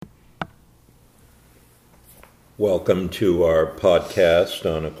Welcome to our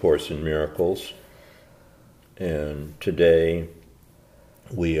podcast on A Course in Miracles. And today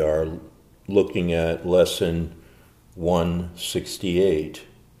we are looking at lesson 168.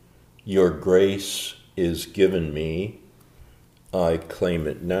 Your grace is given me, I claim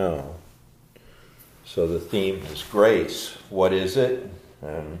it now. So the theme is grace. What is it?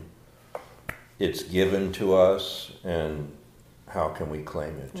 And it's given to us, and how can we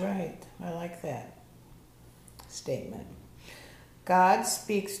claim it? Right, I like that statement. God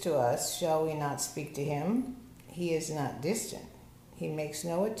speaks to us, shall we not speak to him? He is not distant. He makes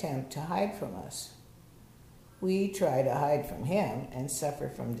no attempt to hide from us. We try to hide from him and suffer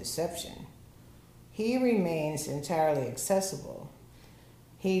from deception. He remains entirely accessible.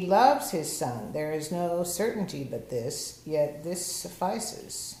 He loves his Son. There is no certainty but this, yet this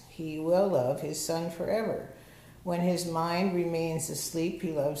suffices. He will love his Son forever. When his mind remains asleep, he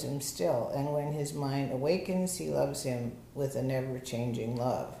loves him still. And when his mind awakens, he loves him with a never-changing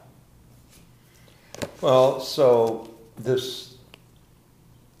love. Well, so this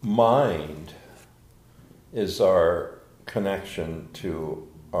mind is our connection to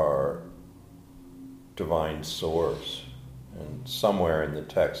our divine source. And somewhere in the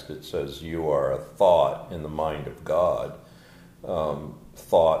text it says, you are a thought in the mind of God.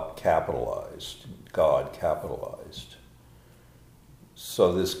 Thought capitalized, God capitalized.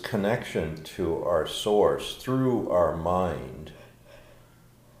 So this connection to our source through our mind,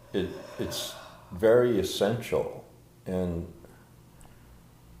 it's very essential. And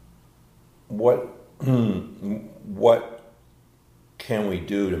what can we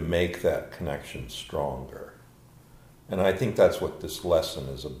do to make that connection stronger? And I think that's what this lesson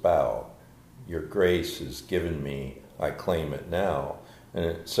is about. Your grace is given me, I claim it now. And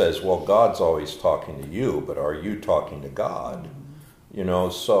it says, well, God's always talking to you, but are you talking to God? You know,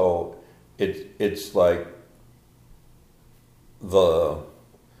 so it's like the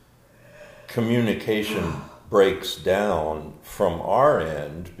communication breaks down from our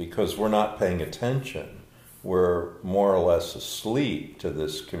end because we're not paying attention. We're more or less asleep to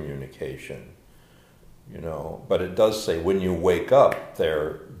this communication, you know. But it does say when you wake up,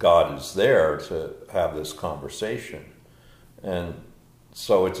 God is there to have this conversation. And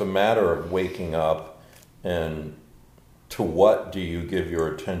so it's a matter of waking up, and to what do you give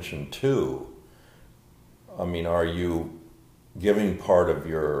your attention to? I mean, are you giving part of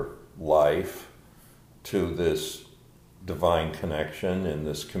your life to this divine connection and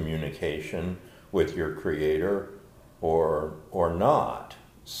this communication with your Creator, or not?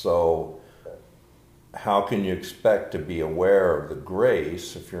 So how can you expect to be aware of the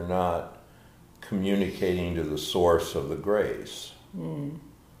grace if you're not communicating to the source of the grace?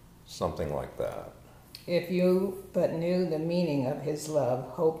 Something like that. If you but knew the meaning of his love,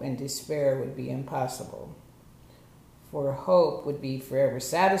 hope and despair would be impossible. For hope would be forever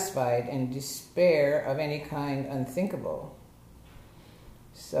satisfied, and despair of any kind unthinkable.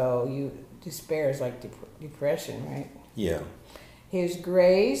 So despair is like depression, right? Yeah. His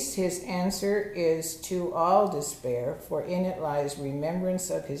grace, his answer is to all despair, for in it lies remembrance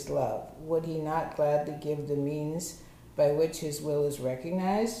of his love. Would he not gladly give the means by which his will is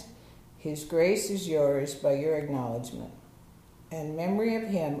recognized? His grace is yours by your acknowledgement. And memory of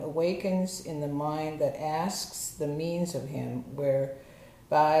him awakens in the mind that asks the means of him,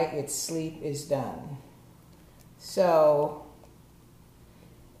 whereby its sleep is done. So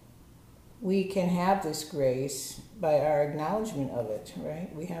we can have this grace by our acknowledgement of it,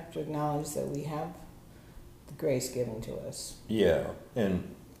 right? We have to acknowledge that we have the grace given to us. Yeah,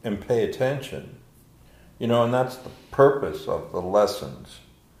 and pay attention. You know, and that's the purpose of the lessons,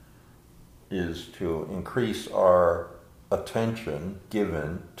 is to increase our attention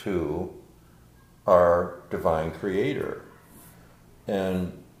given to our divine Creator.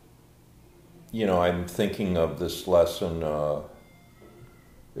 And, you know, I'm thinking of this lesson,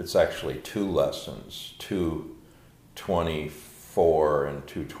 it's actually two lessons, 224 and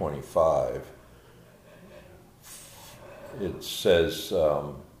 225. It says,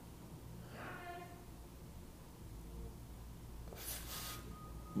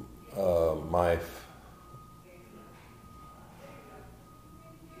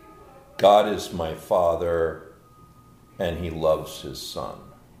 God is my Father, and he loves his Son.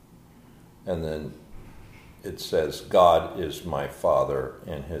 And then it says, God is my Father,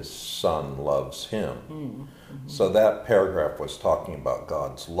 and his Son loves him. Mm-hmm. So that paragraph was talking about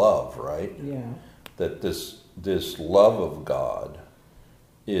God's love, right? Yeah. That this love of God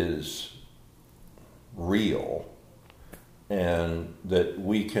is real, and that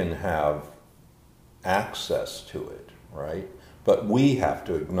we can have access to it, right? But we have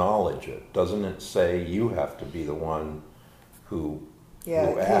to acknowledge it. Doesn't it say you have to be the one who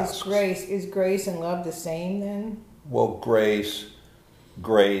asks? His grace, is grace and love the same then? Well, grace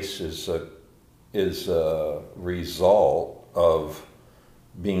is a result of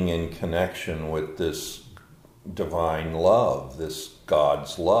being in connection with this divine love, this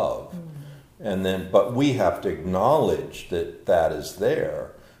God's love. But we have to acknowledge that is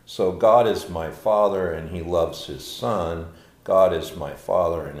there. So God is my Father and He loves His Son. God is my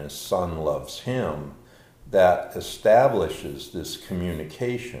Father and His Son loves Him. That establishes this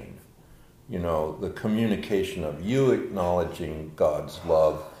communication. The communication of you acknowledging God's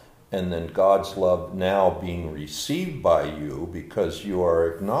love, and then God's love now being received by you because you are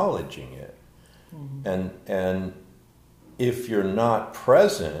acknowledging it. And if you're not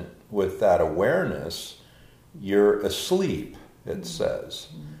present with that awareness, you're asleep, it says.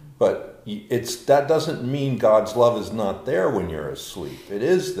 But that doesn't mean God's love is not there when you're asleep. It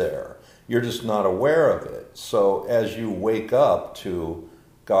is there. You're just not aware of it. So as you wake up to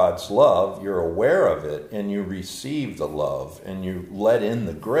God's love, you're aware of it, and you receive the love, and you let in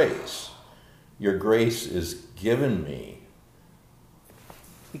the grace. Your grace is given me.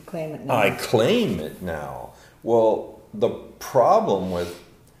 We claim it now. I claim it now. Well, the problem with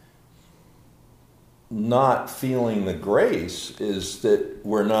not feeling the grace is that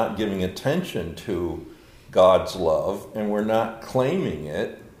we're not giving attention to God's love, and we're not claiming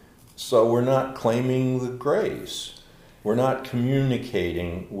it, so we're not claiming the grace. We're not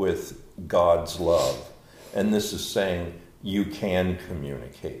communicating with God's love. And this is saying you can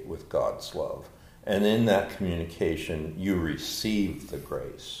communicate with God's love. And in that communication, you receive the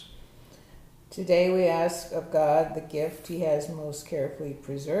grace. Today we ask of God the gift He has most carefully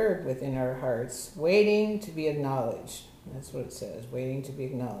preserved within our hearts, waiting to be acknowledged. That's what it says, waiting to be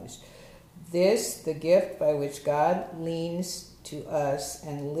acknowledged. This, the gift by which God leans to us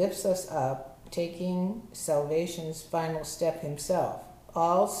and lifts us up, taking salvation's final step Himself.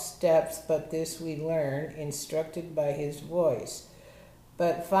 All steps but this we learn, instructed by His voice.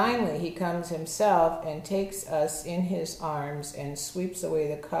 But finally He comes Himself and takes us in His arms and sweeps away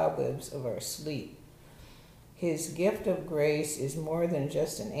the cobwebs of our sleep. His gift of grace is more than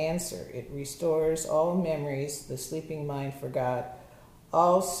just an answer. It restores all memories the sleeping mind forgot,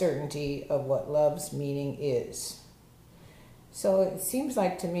 all certainty of what love's meaning is. So it seems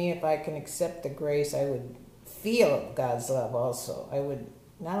like to me, if I can accept the grace, I would feel God's love also. I would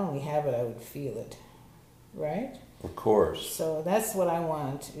not only have it, I would feel it. Right? Of course. So that's what I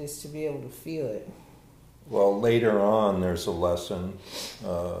want, is to be able to feel it. Well, later on, there's a lesson.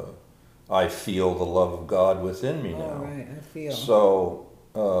 I feel the love of God within me now. Oh, right, I feel. So,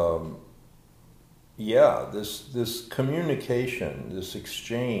 this communication, this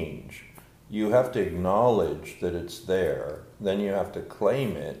exchange, you have to acknowledge that it's there. Then you have to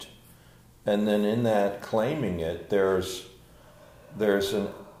claim it. And then in that claiming it, there's an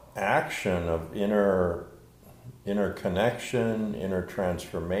action of inner connection, inner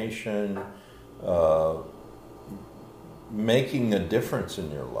transformation, making a difference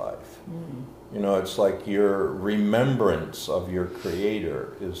in your life. It's like your remembrance of your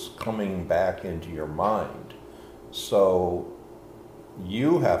Creator is coming back into your mind. So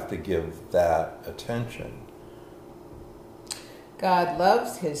you have to give that attention. God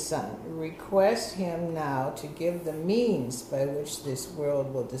loves His Son. Request Him now to give the means by which this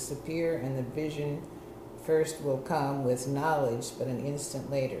world will disappear and the vision first will come with knowledge, but an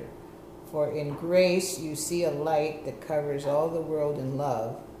instant later. For in grace you see a light that covers all the world in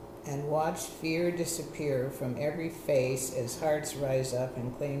love, and watch fear disappear from every face as hearts rise up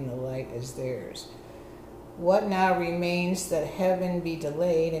and claim the light as theirs. What now remains that heaven be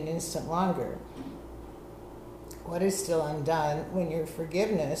delayed an instant longer? What is still undone when your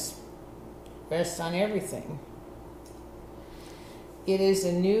forgiveness rests on everything? It is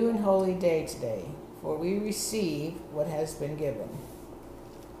a new and holy day today, for we receive what has been given.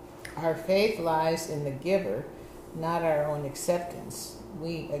 Our faith lies in the giver, not our own acceptance.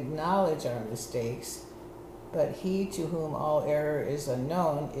 We acknowledge our mistakes, but He to whom all error is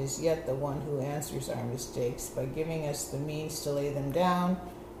unknown is yet the one who answers our mistakes by giving us the means to lay them down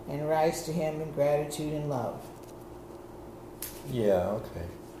and rise to Him in gratitude and love. Yeah, okay.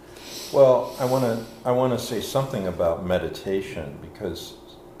 Well, I want to say something about meditation, because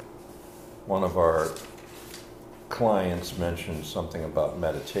one of our clients mentioned something about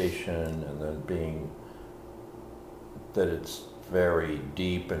meditation, and then that it's very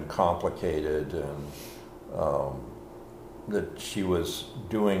deep and complicated, and that she was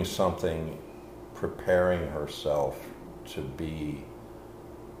doing something, preparing herself to be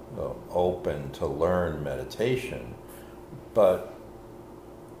open to learn meditation. But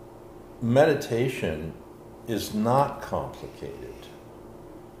meditation is not complicated.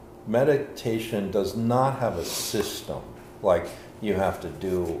 Meditation does not have a system, like you have to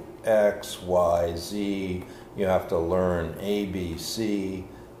do X, Y, Z, you have to learn A, B, C.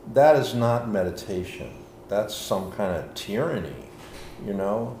 That is not meditation. That's some kind of tyranny, you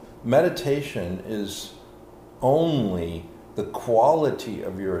know? Meditation is only the quality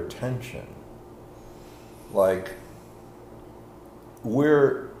of your attention. Like,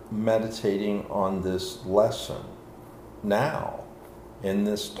 we're meditating on this lesson now in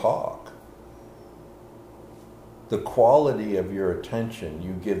this talk. The quality of your attention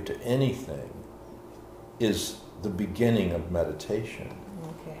you give to anything is the beginning of meditation.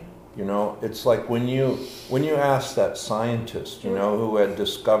 Okay. You know, it's like when you ask that scientist, you know, who had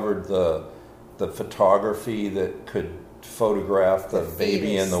discovered the photography that could photograph the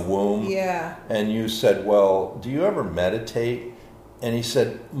baby in the womb. Yeah. And you said, well, do you ever meditate? And he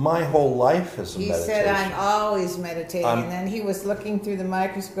said, my whole life is a meditation. He said, I'm always meditating. And then he was looking through the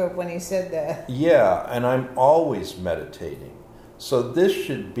microscope when he said that. Yeah, and I'm always meditating. So this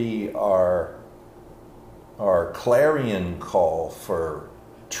should be our clarion call for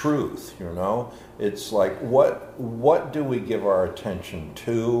truth, you know? It's like, what do we give our attention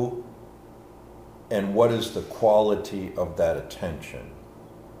to? And what is the quality of that attention?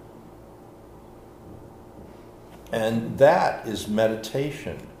 And that is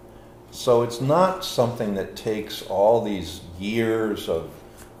meditation. So it's not something that takes all these years of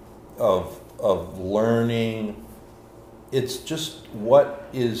learning. It's just, what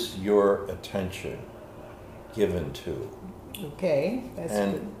is your attention given to? Okay, that's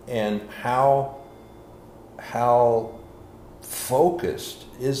good. And how focused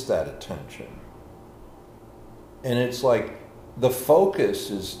is that attention? And it's like, the focus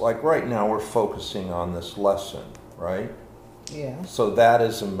is like, right now we're focusing on this lesson, right? Yeah. So that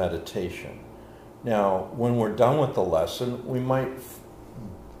is a meditation. Now, when we're done with the lesson, we might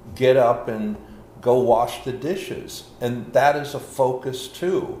get up and go wash the dishes. And that is a focus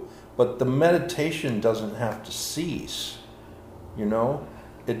too. But the meditation doesn't have to cease, you know?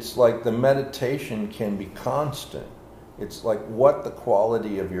 It's like the meditation can be constant. It's like what the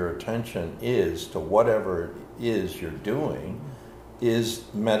quality of your attention is to whatever it is you're doing is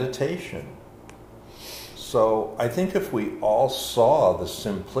meditation. So I think if we all saw the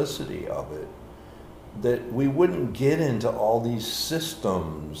simplicity of it, that we wouldn't get into all these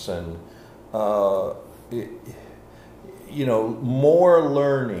systems and, you know, more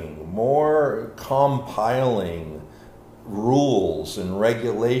learning, more compiling rules and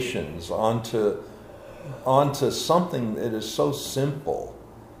regulations onto something that is so simple.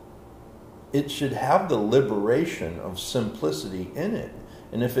 It should have the liberation of simplicity in it.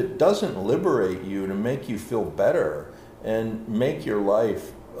 And if it doesn't liberate you to make you feel better and make your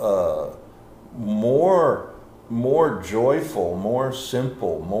life more joyful, more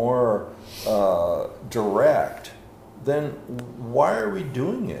simple, more direct, then why are we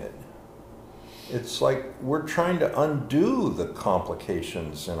doing it? It's like we're trying to undo the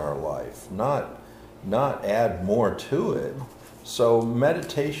complications in our life, not add more to it. So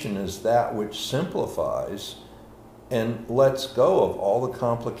meditation is that which simplifies and lets go of all the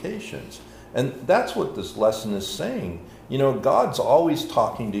complications. And that's what this lesson is saying. You know, God's always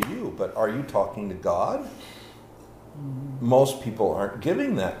talking to you, but are you talking to God? Most people aren't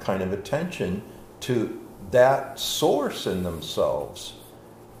giving that kind of attention to that source in themselves.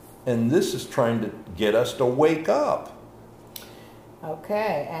 And this is trying to get us to wake up.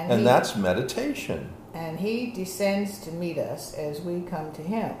 Okay. And that's meditation. And he descends to meet us as we come to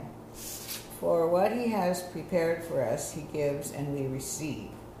him. For what he has prepared for us, he gives and we receive.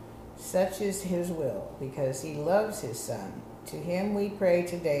 Such is his will, because he loves his Son. To him we pray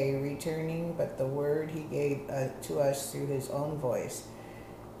today, returning but the word he gave to us through his own voice.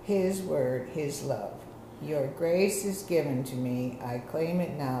 His word, his love. Your grace is given to me. I claim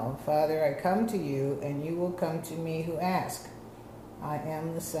it now. Father, I come to you, and you will come to me who ask. I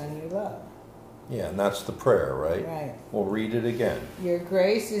am the Son you love. Yeah, and that's the prayer, right? Right. We'll read it again. Your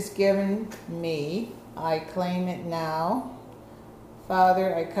grace is given me. I claim it now.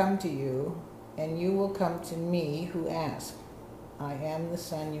 Father, I come to you, and you will come to me who ask. I am the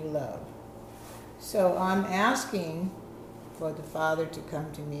Son you love. So I'm asking for the Father to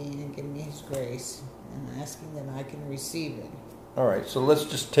come to me and give me his grace, and asking that I can receive it. All right, so let's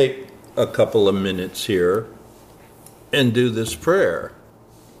just take a couple of minutes here and do this prayer.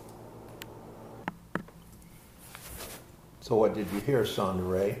 So what did you hear, Sandra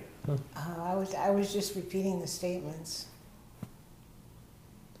Ray? I was just repeating the statements.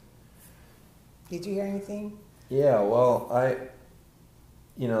 Did you hear anything? Yeah, well,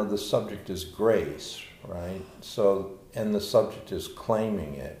 the subject is grace, right? So, and the subject is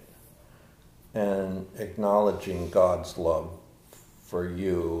claiming it and acknowledging God's love for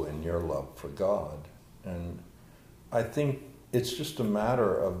you and your love for God. And I think it's just a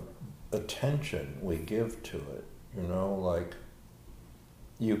matter of attention we give to it. Like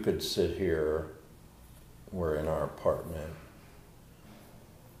you could sit here, we're in our apartment,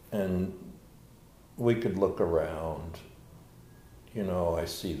 and we could look around. I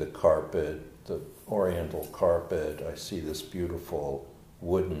see the carpet, the oriental carpet. I see this beautiful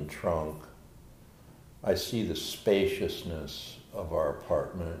wooden trunk. I see the spaciousness of our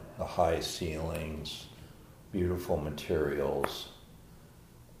apartment, the high ceilings, beautiful materials.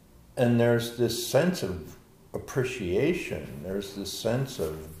 And there's this sense of appreciation. There's this sense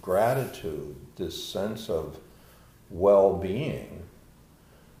of gratitude, this sense of well-being.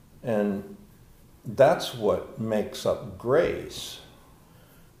 And that's what makes up grace.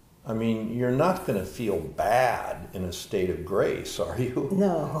 I mean, you're not going to feel bad in a state of grace, are you?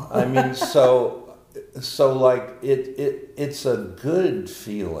 No. I mean, so like it's a good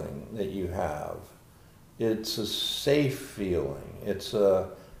feeling that you have. It's a safe feeling. It's a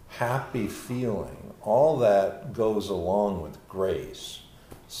happy feeling. All that goes along with grace.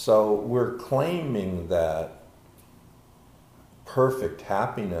 So we're claiming that perfect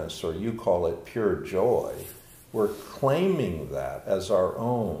happiness, or you call it pure joy. We're claiming that as our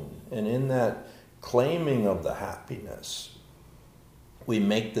own. And in that claiming of the happiness, we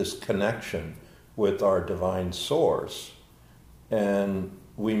make this connection with our divine source. And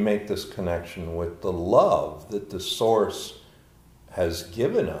we make this connection with the love that the source has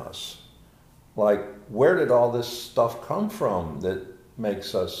given us. Like, where did all this stuff come from that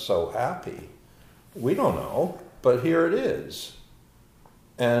makes us so happy? We don't know, but here it is.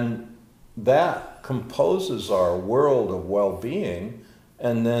 And that composes our world of well-being,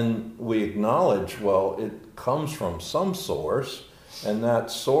 and then we acknowledge, well, it comes from some source, and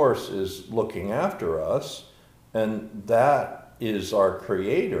that source is looking after us, and that is our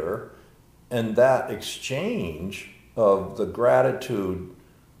creator, and that exchange of the gratitude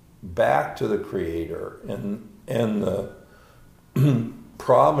back to the creator and the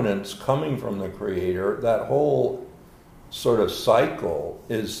providence coming from the creator, that whole sort of cycle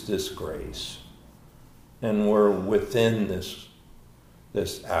is this grace. And we're within this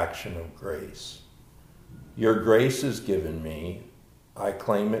action of grace. Your grace is given me, I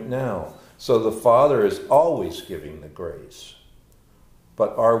claim it now. So the Father is always giving the grace.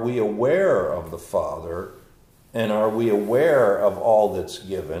 But are we aware of the Father, and are we aware of all that's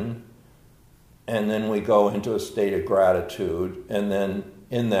given? And then we go into a state of gratitude, and then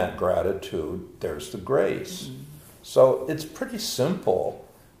in that gratitude, there's the grace. Mm-hmm. So it's pretty simple.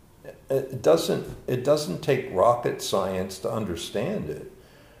 It doesn't take rocket science to understand it,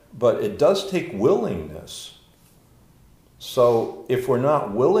 but it does take willingness. So if we're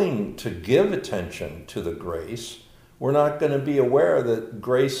not willing to give attention to the grace, we're not going to be aware that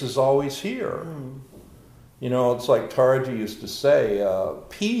grace is always here. It's like Taraji used to say,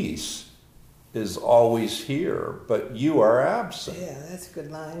 peace is always here, but you are absent. Yeah, that's a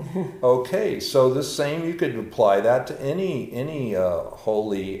good line. Okay, so the same, you could apply that to any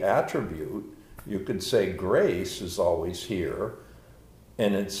holy attribute. You could say grace is always here,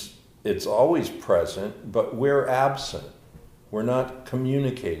 and it's always present, but we're absent. We're not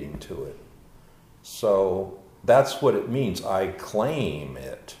communicating to it. So that's what it means. I claim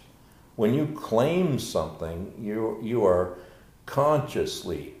it. When you claim something, you are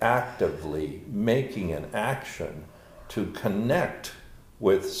consciously, actively making an action to connect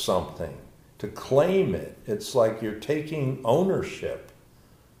with something, to claim it. It's like you're taking ownership.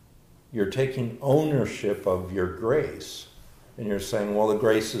 You're taking ownership of your grace. And you're saying, well, the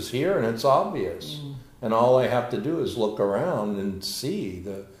grace is here and it's obvious. And all I have to do is look around and see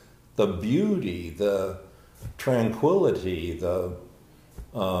the beauty, the tranquility, the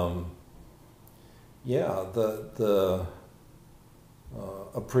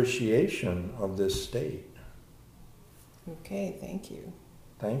appreciation of this state. Okay, thank you.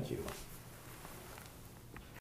 Thank you.